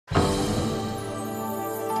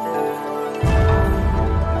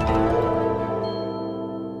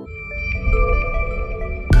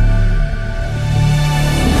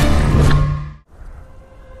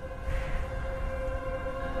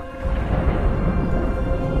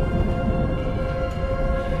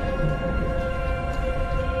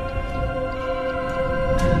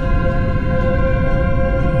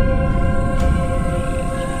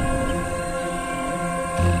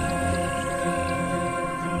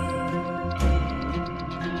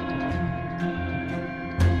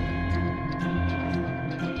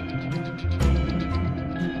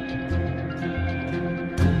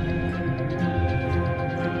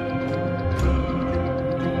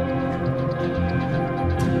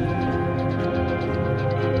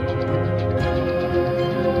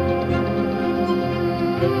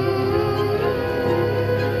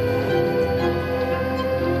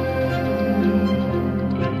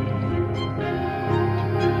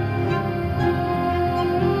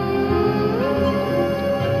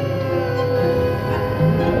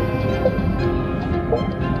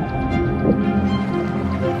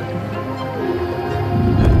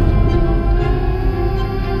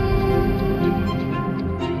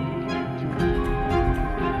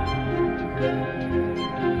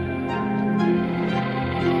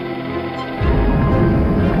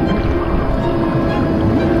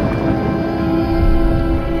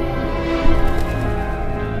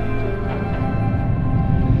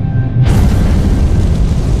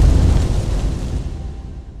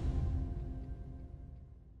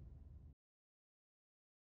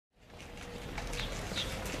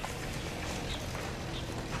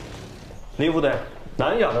李副队，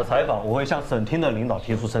南亚的采访我会向省厅的领导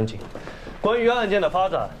提出申请。关于案件的发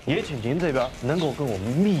展，也请您这边能够跟我们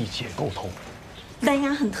密切沟通。南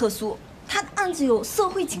亚很特殊，它的案子有社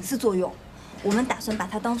会警示作用，我们打算把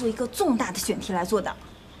它当做一个重大的选题来做的。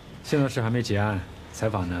现在是还没结案，采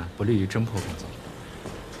访呢不利于侦破工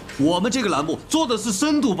作。我们这个栏目做的是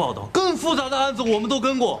深度报道，更复杂的案子我们都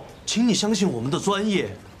跟过，请你相信我们的专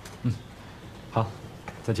业。好，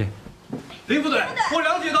再见。林副队，我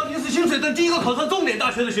了解到您是清水镇第一个考上重点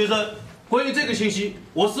大学的学生，关于这个信息，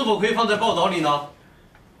我是否可以放在报道里呢？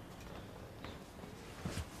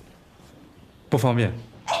不方便。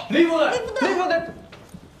林副队，林副队。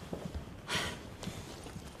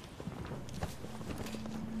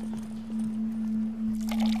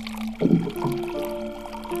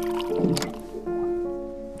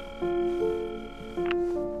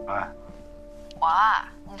我啊，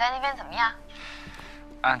你在那边怎么样？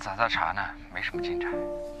案子还在查呢，没什么进展。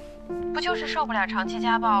不就是受不了长期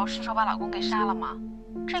家暴，失手把老公给杀了吗？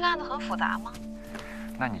这个案子很复杂吗？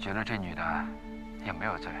那你觉得这女的有没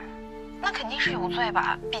有罪？那肯定是有罪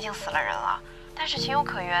吧，毕竟死了人了。但是情有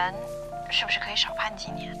可原，是不是可以少判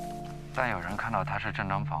几年？但有人看到她是正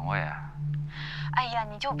当防卫啊。哎呀，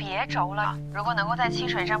你就别轴了。如果能够在清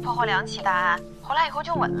水镇破获2起大案，回来以后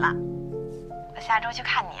就稳了。我下周去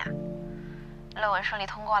看你啊。论文顺利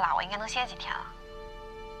通过了，我应该能歇几天了。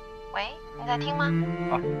喂，你在听吗？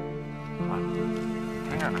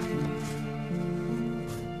听着呢。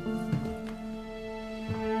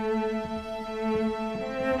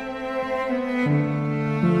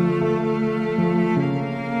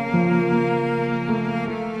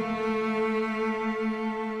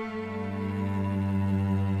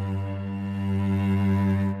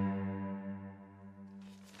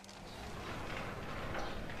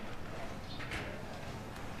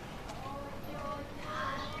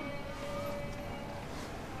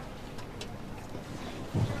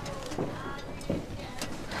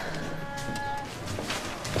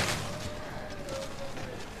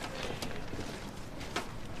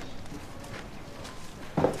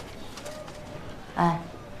哎，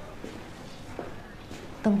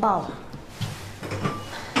登报了，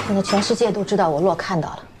现在全世界都知道我洛看到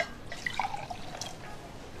了。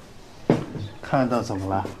看到怎么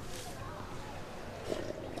了？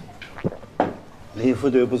李副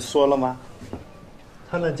队不是说了吗？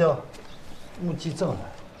他那叫目击证人。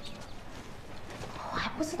我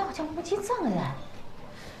还不知道叫目击证人。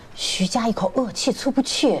徐家一口恶气出不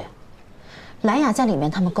去，兰雅在里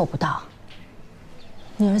面，他们够不到。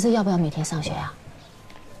你儿子要不要每天上学呀？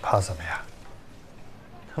怕什么呀？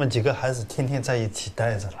他们几个孩子天天在一起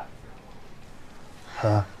待着了，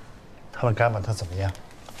啊，他们敢把他怎么样？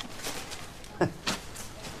哼，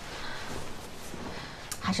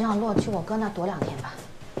还是让洛去我哥那躲2天吧。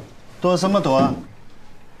躲什么躲啊？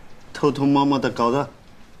偷偷摸摸的搞得，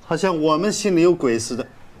好像我们心里有鬼似的。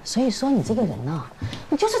所以说你这个人呢，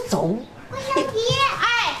你就是走。我想提，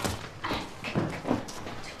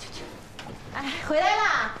哎，回来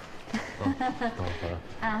啦！等会儿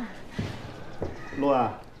啊。洛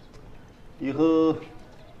啊，以后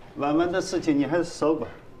玩玩的事情你还是少管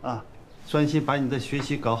啊，专心把你的学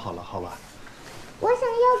习搞好了，好吧？我想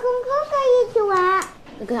要跟哥哥一起玩。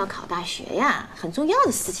那个要考大学呀，很重要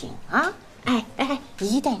的事情啊！哎，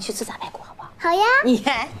姨姨带你去吃炸排骨，好不好？好呀。你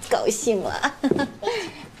看，高兴了。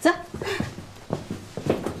走。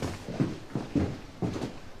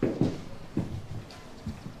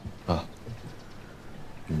啊，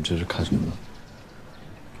你们这是看什么呢？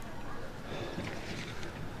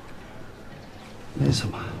没什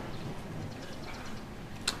么，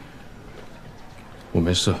我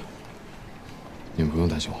没事，你们不用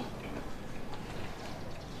担心我。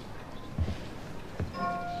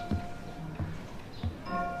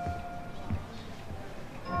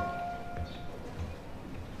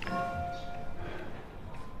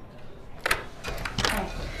哎，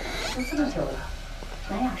都这么久了，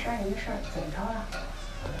南雅杀人的事儿怎么着了？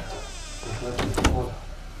你说挺多的，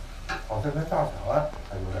好像跟大小案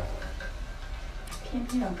还有点。偏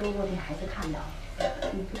偏让周洛这孩子看到，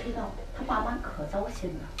你不知道他爸妈可糟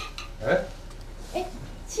心了。哎，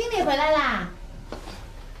青丽回来啦！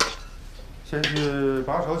先去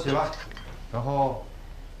把手洗了，然后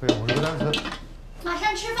背50个单词。马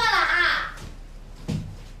上吃饭了啊！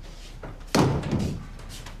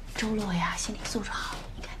周洛呀，心理素质好，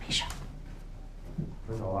应该没事。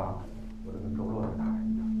回头啊，我得跟周洛谈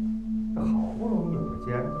一谈，这好不容易有个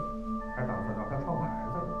监制，还打算让他上牌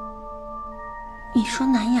子呢。你说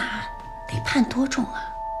南雅得判多重啊？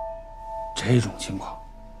这种情况，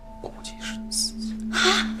估计是死刑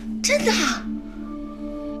啊！真的啊？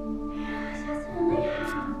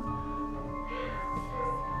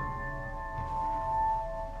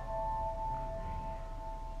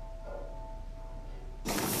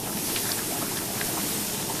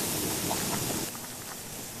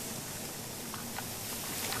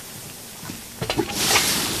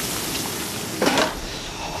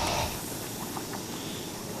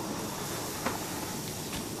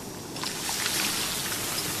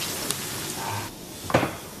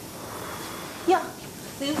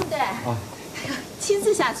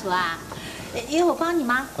厨啊？一会儿帮你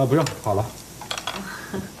吗？啊，不用，好了。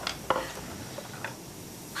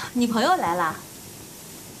你朋友来了。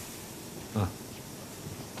嗯。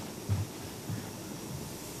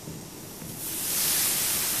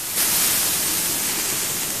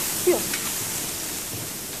哟。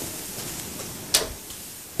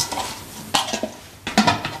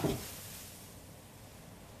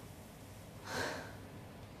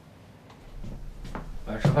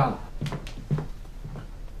来吃饭了。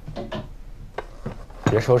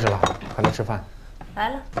别收拾了，快来吃饭。来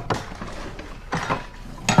了。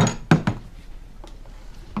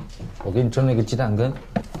我给你蒸了一个鸡蛋羹。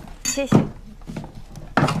谢谢。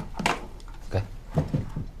给。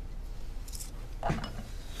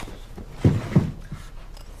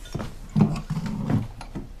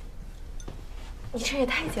你这也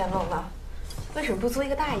太简陋了，为什么不租一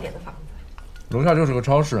个大一点的房子？楼下就是个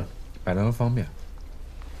超市，摆得很方便。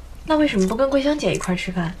那为什么不跟桂香姐一块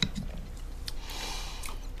吃饭？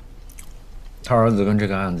他儿子跟这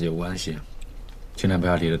个案子有关系，尽量不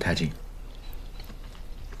要离得太近。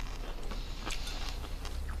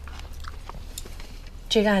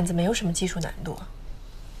这个案子没有什么技术难度，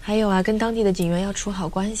还有啊，跟当地的警员要处好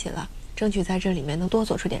关系了，争取在这里面能多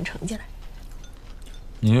做出点成绩来。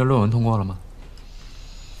你的论文通过了吗？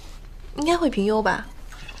应该会评优吧，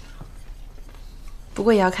不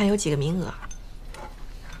过也要看有几个名额。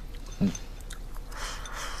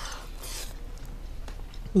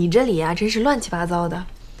你这里呀，真是乱七八糟的。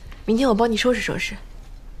明天我帮你收拾收拾。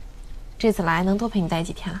这次来能多陪你待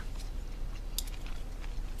几天啊？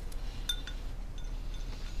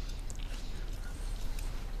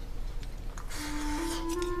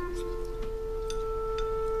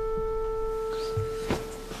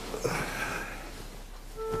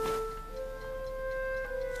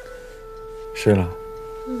睡了。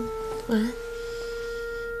晚安。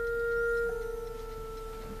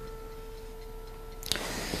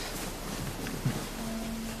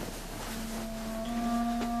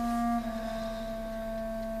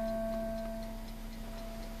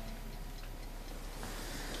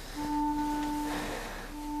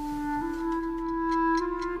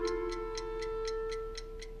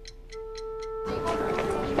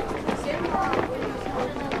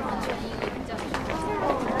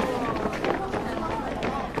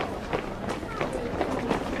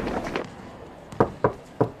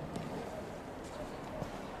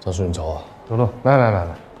张叔，你找我？走路，来。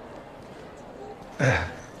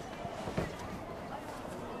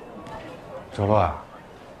周洛啊，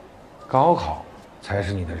高考才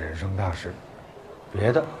是你的人生大事，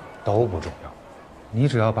别的都不重要。你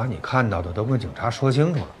只要把你看到的都跟警察说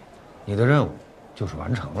清楚了，你的任务就是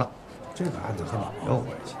完成了。这个案子和你没有关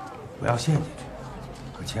系，不要陷进去，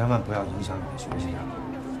可千万不要影响你的学习啊！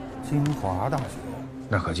清华大学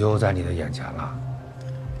那可就在你的眼前了，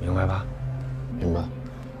明白吧？明白，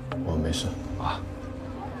我没事啊。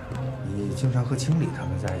你经常和经理他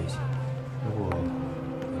们在一起，如果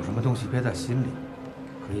有什么东西憋在心里，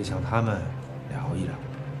可以向他们聊一聊。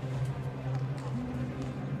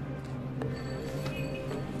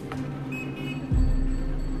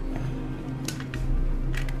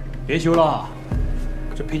别修了，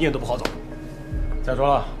这配件都不好找。再说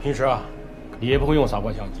了，平时啊，你也不会用傻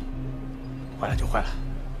瓜相机，坏了就坏了。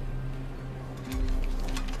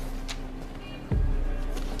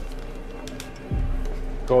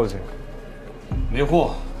多少钱？没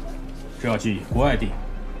货，这要寄国外订。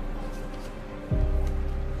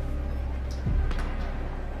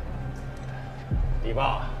你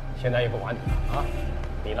爸现在也不管你了啊，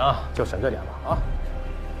你呢就省着点吧啊。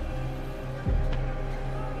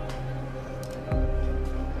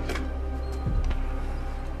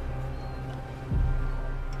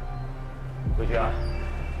回去啊，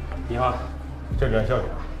你看这两校长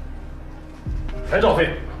全照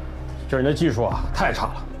废，这人的技术啊太差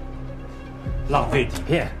了，浪费底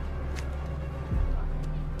片。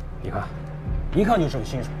你看，一看就是个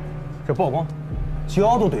新手，这曝光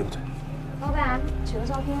焦都对不准。老板，取个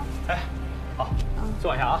照片。哎，好，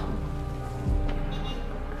坐一下啊。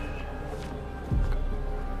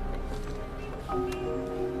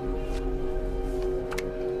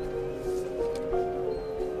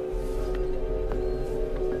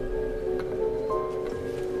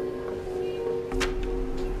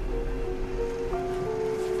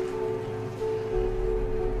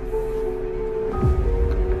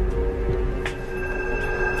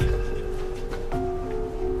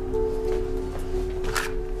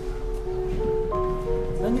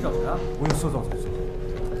我有事找陈叔。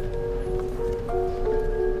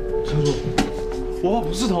陈叔，我爸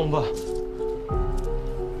不是他们爸。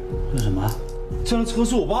那什么？这辆车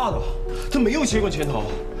是我爸的，他没有接过潜逃。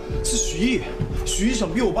是徐艺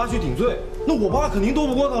想逼我爸去顶罪，那我爸肯定斗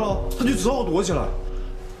不过他了，他就只好躲起来。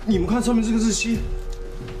你们看上面这个日期，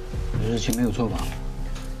日期没有错吧？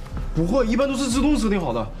不会，一般都是自动设定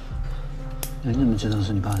好的。那你怎么知道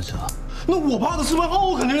是你爸的车？那我爸的身份号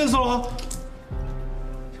我肯定认识了。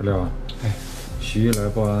小廖，徐艺来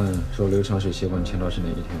报案说刘长水携款签到是哪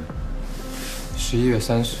一天？11月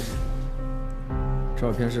30。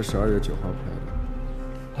照片是12月9号拍的。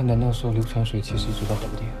那难道说刘长水其实知道本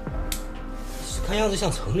地？看样子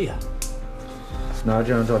像城里啊。拿着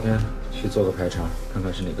这张照片去做个排查，看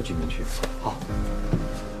看是哪个居民区。好。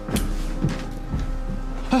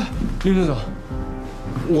哎，林队长，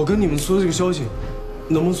我跟你们说这个消息，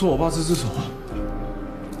能不能送我爸这只手啊？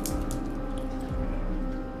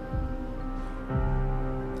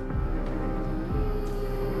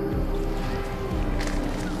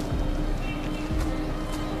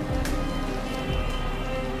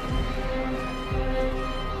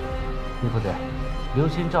李副队，刘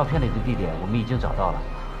鑫照片里的地点我们已经找到了，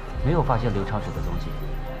没有发现刘长水的踪迹。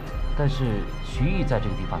但是徐艺在这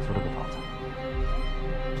个地方租了个房子。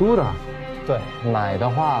租的？对，买的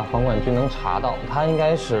话房管局能查到，他应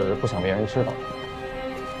该是不想别人知道。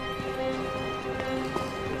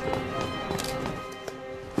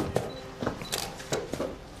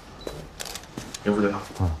林副队。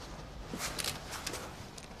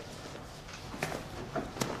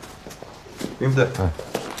林副队。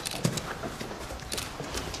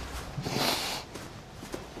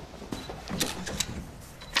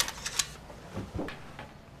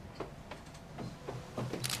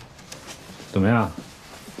怎么样？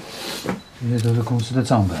这些都是公司的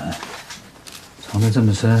账本，藏得这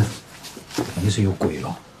么深，肯定是有鬼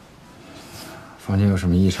了。房间有什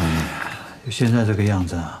么异常吗？就现在这个样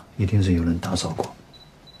子啊，一定是有人打扫过。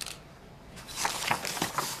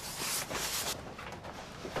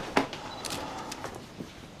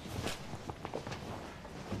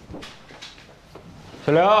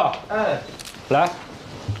小刘，哎，来，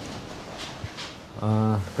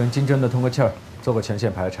跟金针的通个气儿，做个前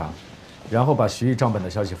线排查。然后把徐艺账本的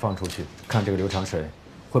消息放出去，看这个刘长水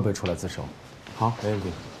会不会出来自首。好，没问题。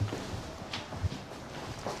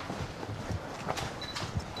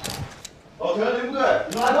老田，林部队，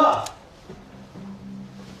你们来看，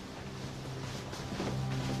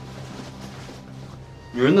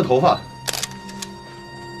女人的头发。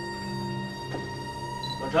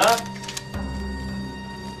老陈，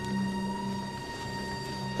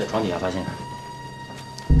在床底下发现。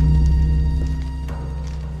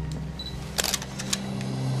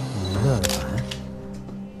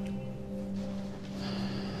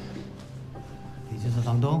你就是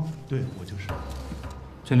房东？对，我就是。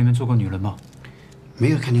这里面住过女人吗？没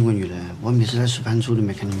有看见过女人，我每次来吃饭住都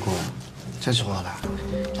没看见过。再说了，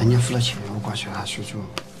人家付了钱，我光学他去住。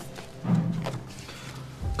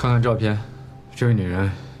看看照片，这位女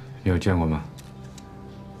人你有见过吗？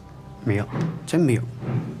没有，真没有。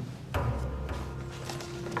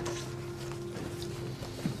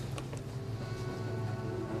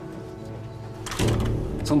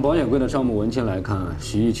从保险柜的账目文件来看，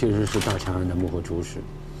许毅确实是大强案的幕后主使。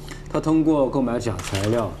他通过购买假材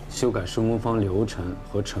料、修改施工方流程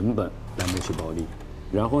和成本来谋取暴利。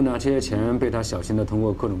然后呢，这些钱被他小心地通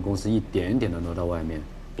过各种公司一点点地挪到外面，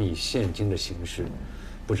并以现金的形式，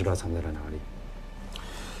不知道藏在了哪里。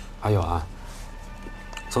还有啊，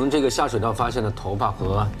从这个下水道发现的头发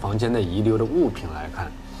和房间内遗留的物品来看，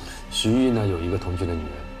徐毅呢有一个同居的女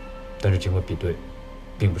人，但是经过比对，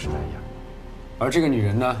并不是南亚。而这个女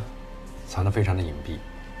人呢，藏得非常的隐蔽，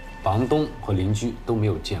房东和邻居都没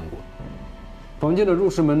有见过。房间的入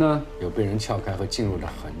室门呢，有被人撬开和进入的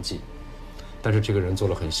痕迹，但是这个人做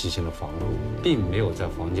了很细心的防护，并没有在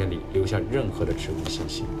房间里留下任何的指纹信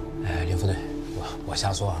息。哎，林副队，我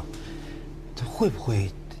瞎说啊，这会不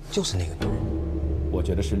会就是那个女人？我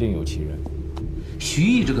觉得是另有其人。徐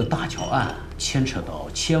毅这个大桥案牵扯到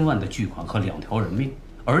千万的巨款和2条人命，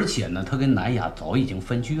而且呢，他跟南亚早已经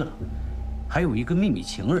分居了。还有一个秘密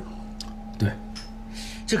情人，对，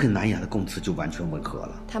这跟南亚的供词就完全吻合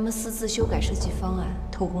了。他们私自修改设计方案，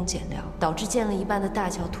偷工减料，导致建了一半的大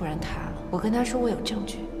桥突然塌了。我跟他说我有证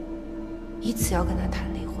据，以此要跟他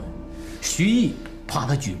谈离婚。徐毅怕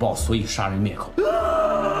他举报，所以杀人灭口，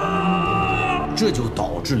这就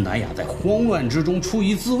导致南亚在慌乱之中出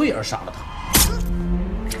于自卫而杀了他。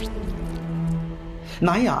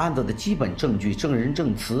南亚案子的基本证据、证人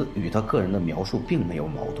证词与他个人的描述并没有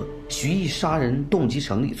矛盾，徐毅杀人动机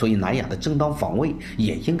成立，所以南亚的正当防卫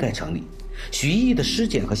也应该成立。徐毅的尸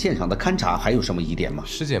检和现场的勘查还有什么疑点吗？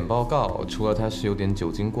尸检报告除了他是有点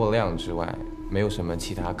酒精过量之外，没有什么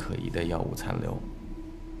其他可疑的药物残留。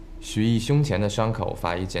徐毅胸前的伤口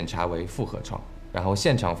法医检查为复合创，然后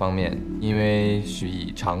现场方面，因为许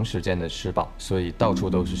以长时间的施暴，所以到处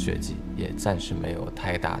都是血迹，也暂时没有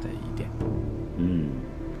太大的疑点。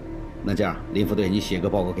那这样，林副队，你写个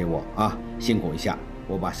报告给我啊，辛苦一下，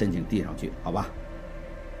我把申请递上去，好吧？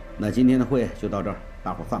那今天的会就到这儿，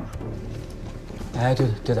大伙散吧。哎，队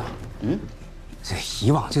长，这以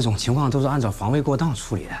往这种情况都是按照防卫过当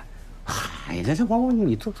处理的。嗨，这王，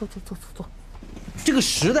你坐。这个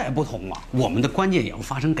时代不同啊，我们的观念也要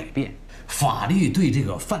发生改变。法律对这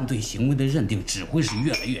个犯罪行为的认定只会是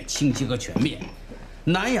越来越清晰和全面。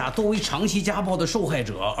南雅作为长期家暴的受害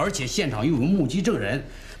者，而且现场又有目击证人，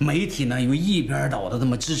媒体呢又一边倒的这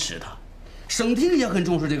么支持他，省厅也很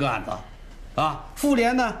重视这个案子，啊，妇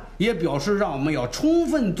联呢也表示让我们要充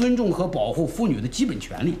分尊重和保护妇女的基本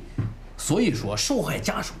权利。所以说，受害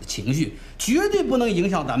家属的情绪绝对不能影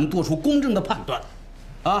响咱们做出公正的判断，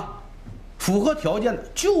啊，符合条件的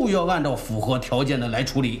就要按照符合条件的来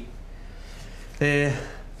处理。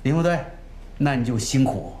林副队，那你就辛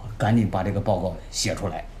苦。赶紧把这个报告写出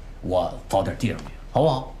来，我早点递上去，好不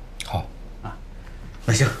好？好。啊，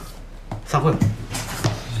那行，散会吧。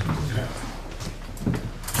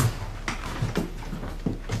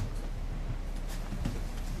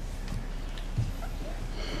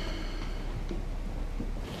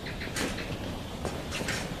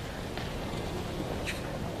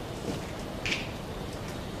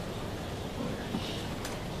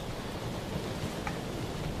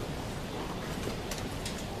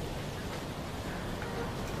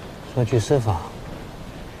说句实话，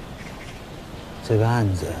这个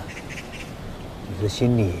案子，你的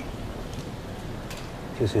心里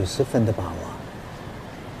就是有10分的把握，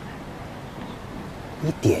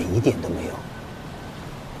一点都没有。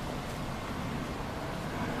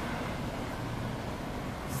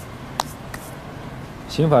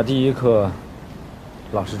刑法第一课，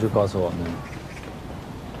老师就告诉我们：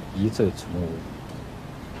疑罪从无。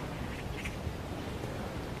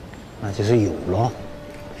那就是有咯。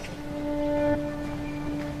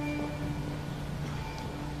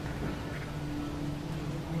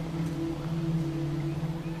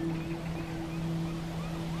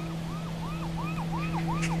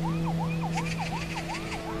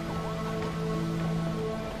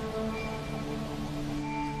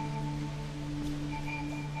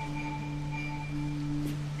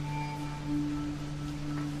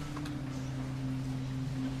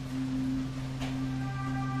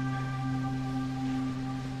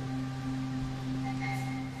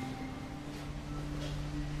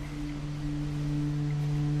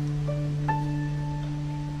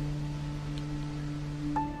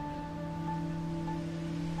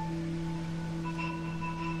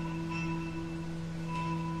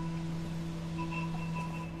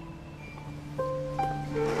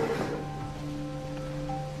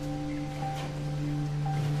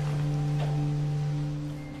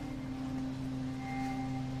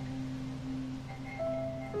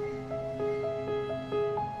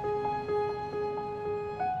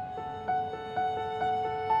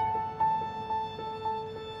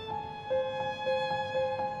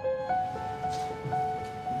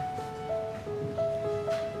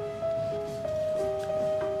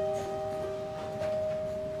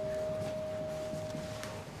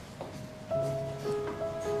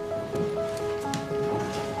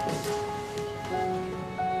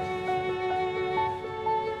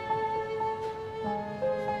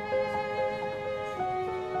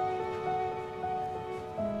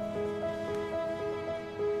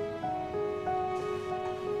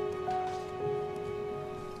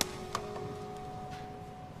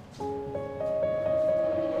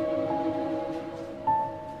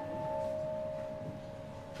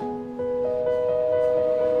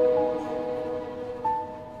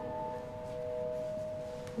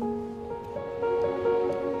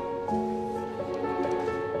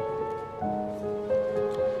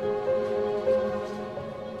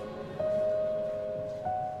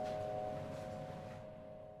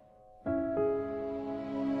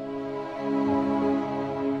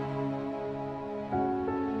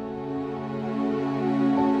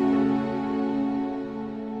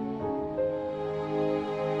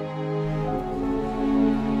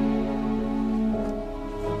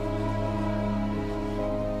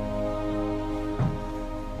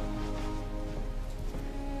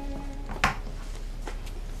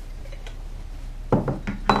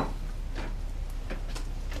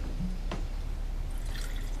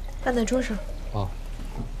放在桌上。哦。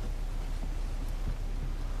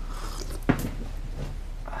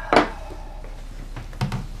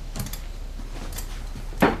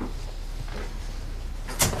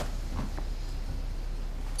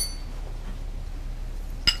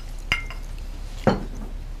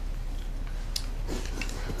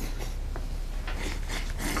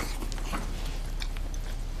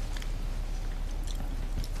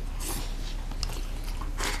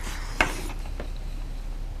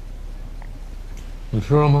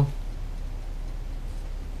吃了吗？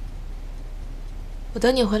我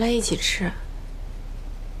等你回来一起吃。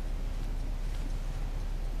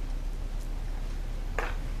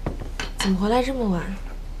怎么回来这么晚？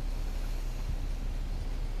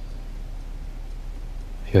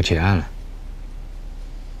要结案了。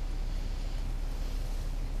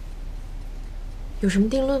有什么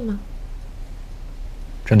定论吗？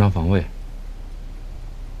正当防卫。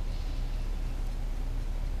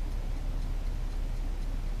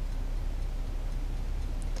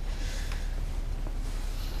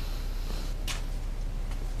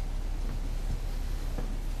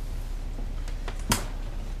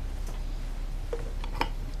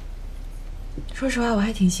说实话，我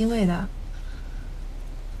还挺欣慰的。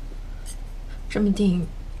这么定，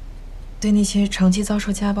对那些长期遭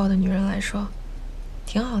受家暴的女人来说，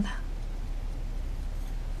挺好的。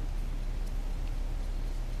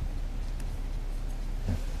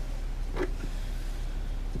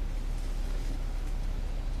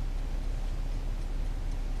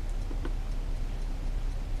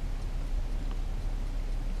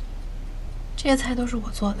这些菜都是我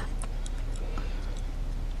做的。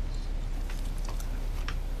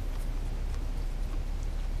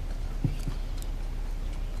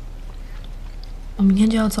我明天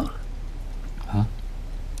就要走了。啊？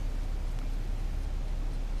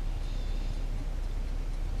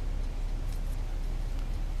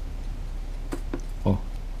哦。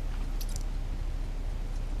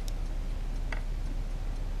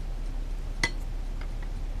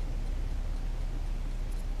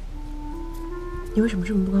你为什么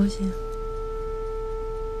这么不高兴？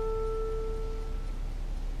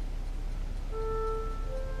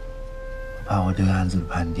我怕我对案子的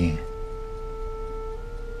判定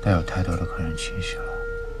带有太多的个人情绪了。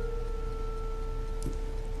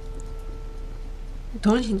你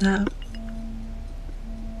同情他？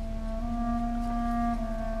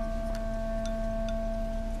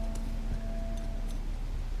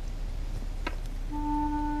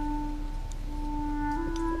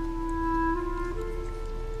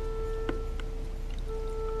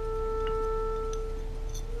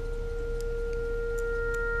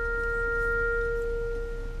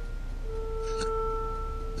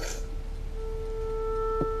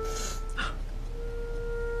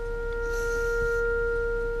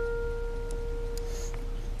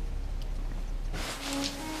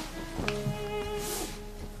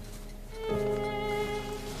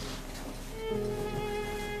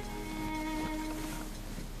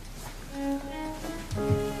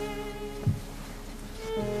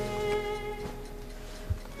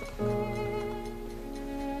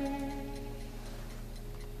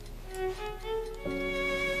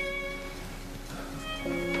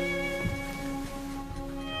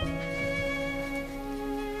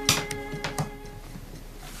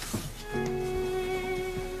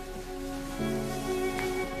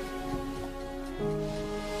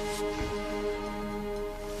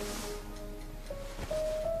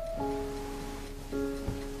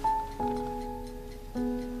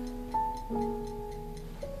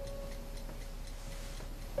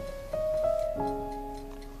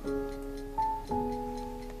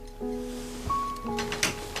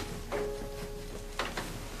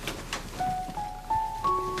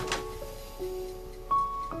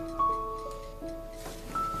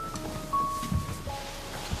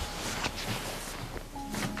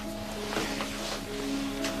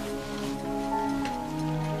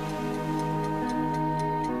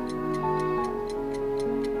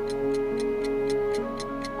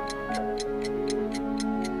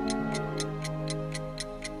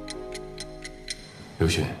刘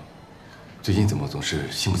迅，最近怎么总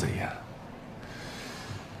是心不在焉？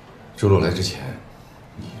周洛来之前，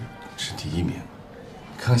你是第1名，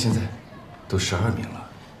看看现在，都12名了。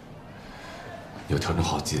你要调整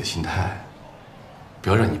好自己的心态，不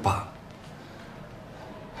要让你爸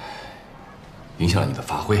影响了你的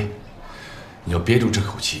发挥。你要憋住这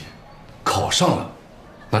口气，考上了，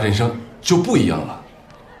那人生就不一样了。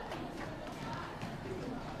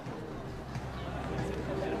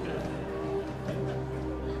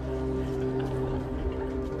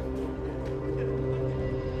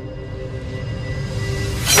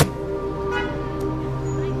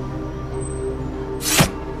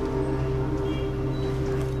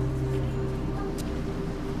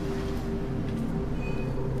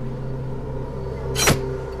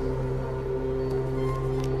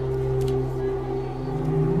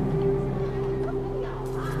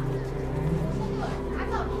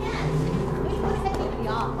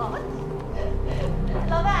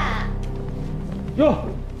哟，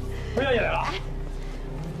回家也来了。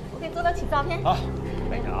我给做到起照片啊，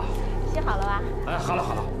等一下啊。写好了吧？哎，好了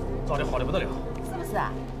好了，照片好的不得了。是不是？子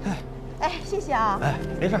啊？哎，谢谢啊。哎，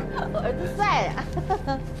没事。我儿子帅呀。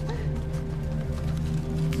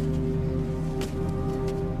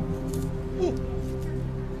你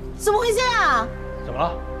怎么回事啊？怎么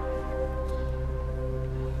了？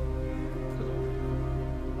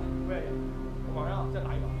喂，我马上再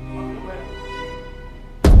打一把。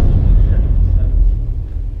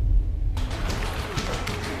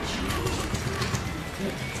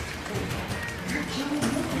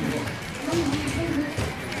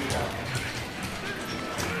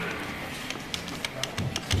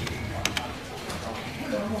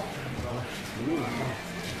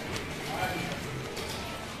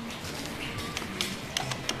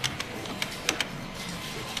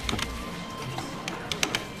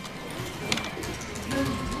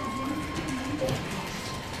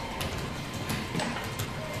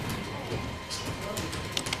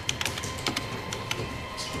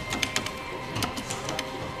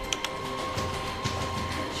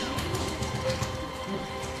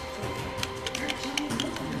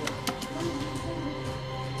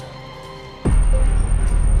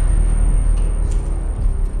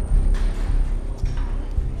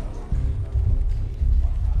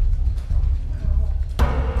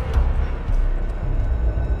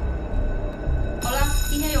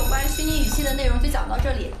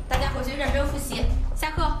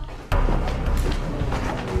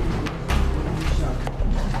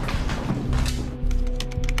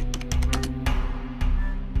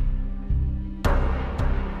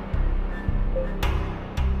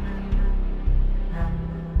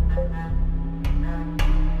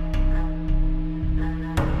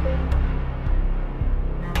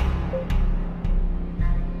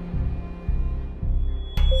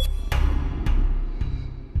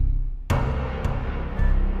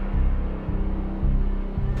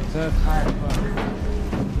这太快了！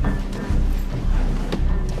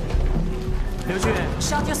刘俊，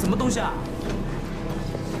瞎接什么东西啊？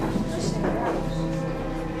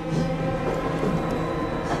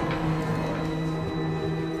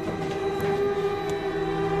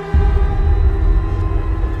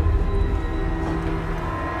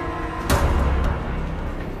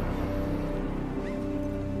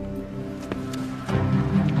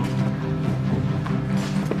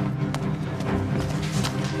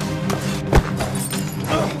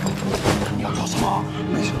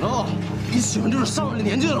喜欢就是上了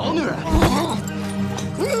年纪的老女人。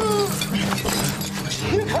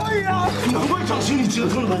你可以啊！难怪张经理折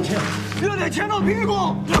腾了半天，热脸贴到屁股。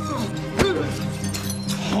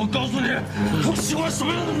我告诉你，我喜欢什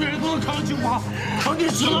么样的女人都能看得进花，而你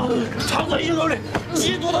只能藏在阴沟里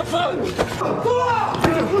嫉妒的恨。走了，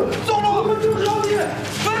走了，我就饶你。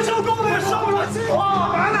分手够了也伤不了心。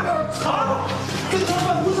来了，好，跟他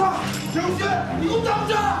们不上。刘轩，你给我等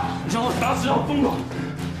着！你让我打死要疯了！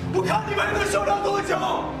我看你们能受了多久！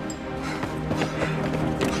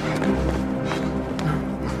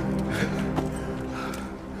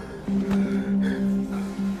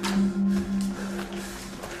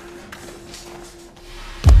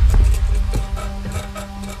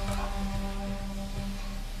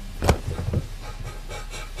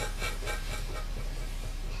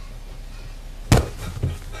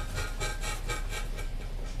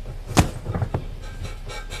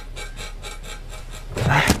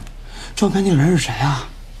照片那人是谁啊？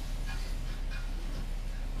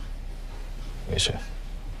没谁，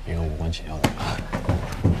一个无关紧要的人。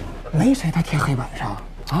没谁，他贴黑板上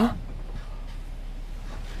啊？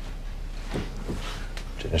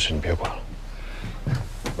这件事你别管了。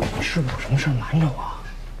是不是有什么事瞒着我？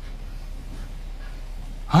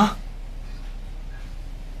啊？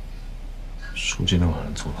书今天晚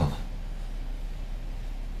上走了。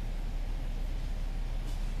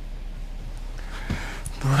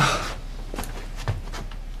不知道。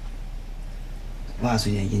爸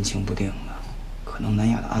最近阴晴不定的，可能南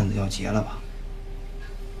亚的案子要结了吧？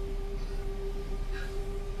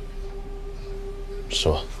是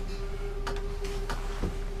吧？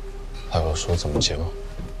他有说怎么结吗？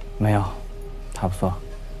没有，他不说。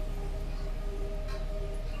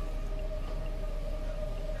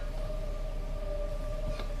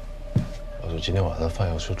要是今天晚上饭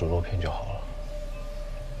要吃猪肉片就好了，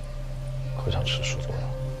可想吃素做的。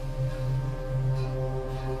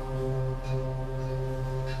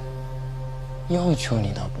要求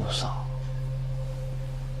你倒不少，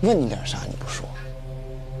问你点啥你不说。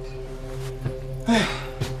哎呀，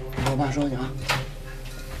我爸说你啊。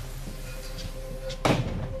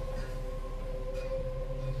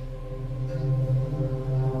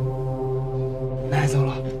奶奶走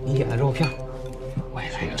了，你点的肉片，我也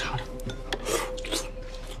来一个尝尝。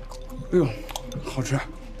哎呦，好吃！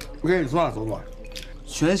我给你做了，走走。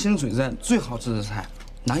全兴水镇最好吃的菜，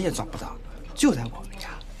哪也找不到，就在我们家，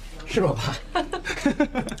是吧，爸？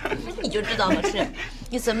你就知道好吃。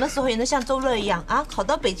你什么时候也能像周乐一样啊，考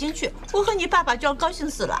到北京去？我和你爸爸就要高兴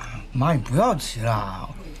死了。妈，你不要提了，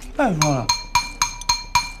拜托了。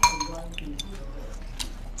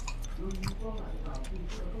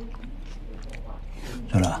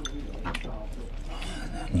周乐，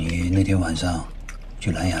你那天晚上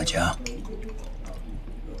去兰雅家，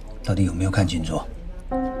到底有没有看清楚？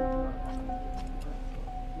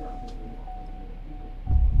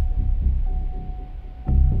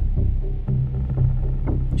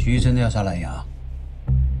徐艺真的要杀兰雅？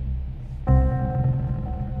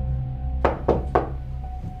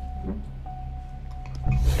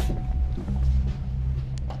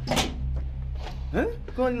嗯，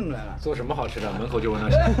哥你怎么来了？做什么好吃的？门口就闻到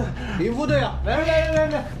香。林副队啊，来，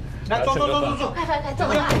坐，快，坐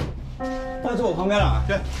吧。快坐我旁边了啊！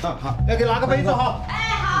对，好，要给拿个杯子哈。哎，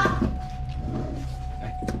好。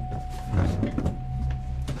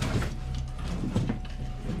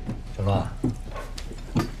小罗，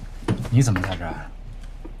你怎么在这儿？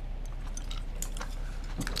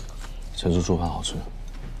陈叔做饭好吃，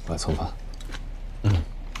我来蹭饭。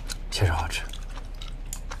确实好吃。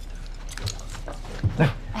来，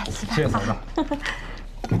谢谢嫂子。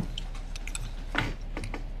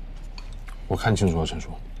我看清楚了，陈叔，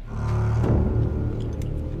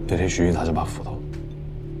这天徐艺拿着把斧头，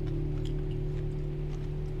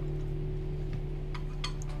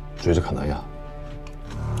追着砍南亚，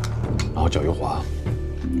然后脚一滑，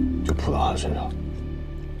就扑到他的身上。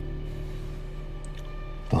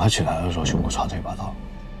等他起来的时候，胸口插着一把刀。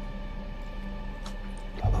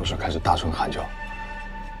他当时开始大声喊叫，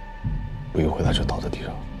不一会他就倒在地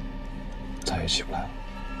上，再也起不来了。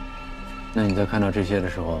那你在看到这些的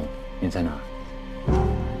时候，你在哪儿？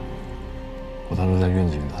我当时在院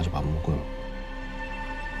子里拿着把木棍，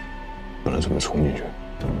本来准备冲进去，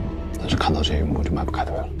但是看到这一幕就迈不开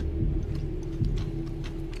腿了。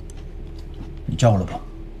你叫了吧？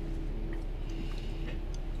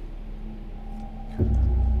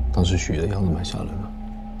当时许的样子蛮吓人的。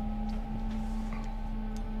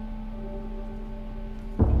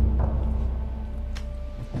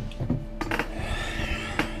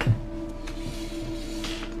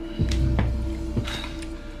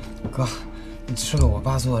哥，你吃了我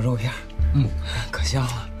爸做的肉片，可香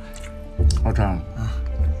了。老张，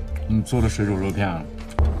你做的水煮肉片，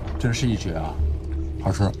真是一绝啊，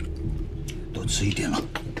好吃。多吃一点了。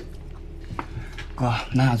哥，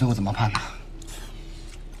南雅最后怎么判的？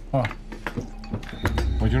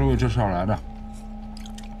我就是为这事而来的。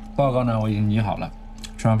报告呢，我已经拟好了。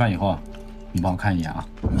吃完饭以后，你帮我看一眼啊。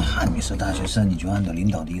那你是大学生，你就按照领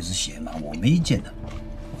导的意思写嘛，我没意见的。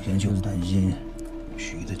我现在就是担心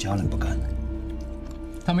许艺的家人不干。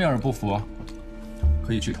他们要是不服，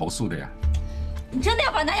可以去投诉的呀。你真的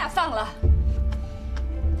要把南雅放了？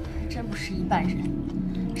真不是一般人，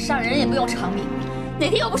杀人也不用偿命，哪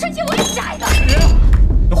天有不顺心我也杀一个。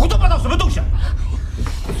你胡说八道什么东西啊？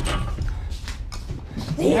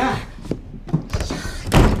你。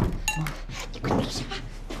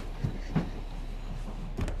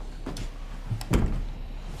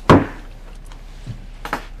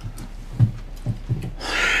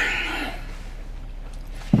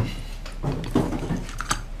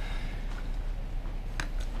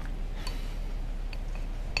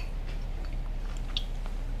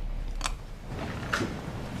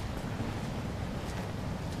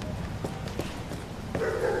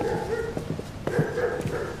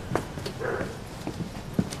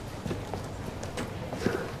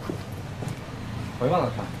回吧，老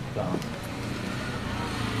陈。早。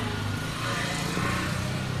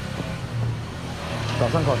打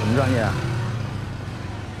算考什么专业啊？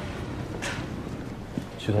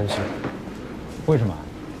计算器。为什么？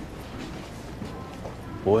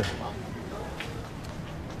不为什么。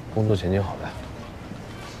工作前景好的。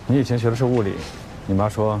你以前学的是物理，你妈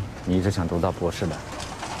说你一直想读到博士的。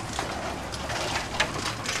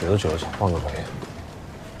学了久了想换个专业。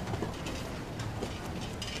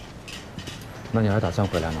那你还打算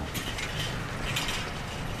回来吗？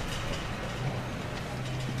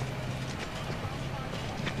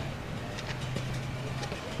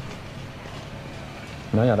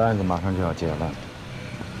南雅的案子马上就要结了，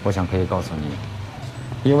我想可以告诉你，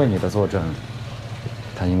因为你的作证，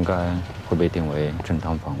他应该会被定为正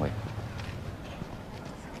当防卫。